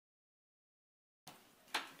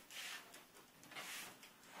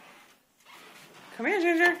Come here,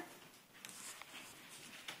 Ginger.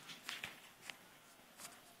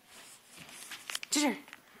 Ginger,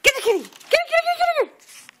 get the kitty. Get her.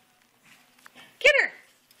 Get her.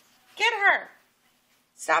 Get her.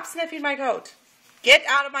 Stop sniffing my coat. Get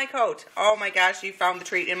out of my coat. Oh my gosh, you found the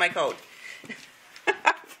treat in my coat.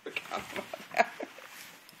 I forgot about that.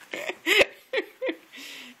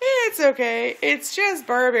 It's okay. It's just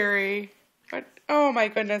Barberry. But oh my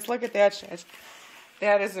goodness, look at that shit.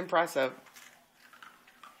 That is impressive.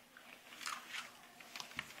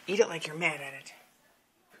 Eat it like you're mad at it.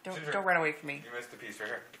 Don't run away from me. You missed a piece right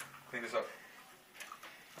here. Clean this up.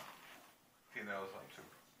 Clean those up too.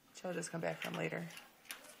 She'll just come back from later.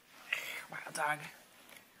 Wild dog.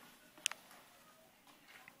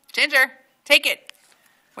 Ginger, take it.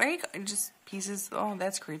 Where are you going? Just pieces. Oh,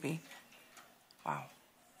 that's creepy. Wow.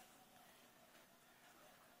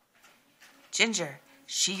 Ginger,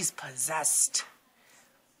 she's possessed.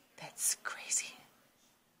 That's crazy.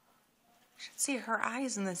 You should see her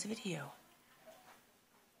eyes in this video.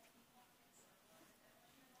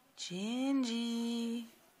 Gingy.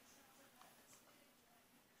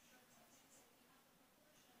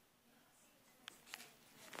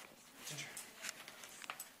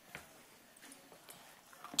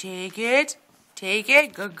 Take it. Take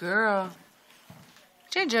it. Good girl.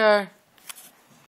 Ginger.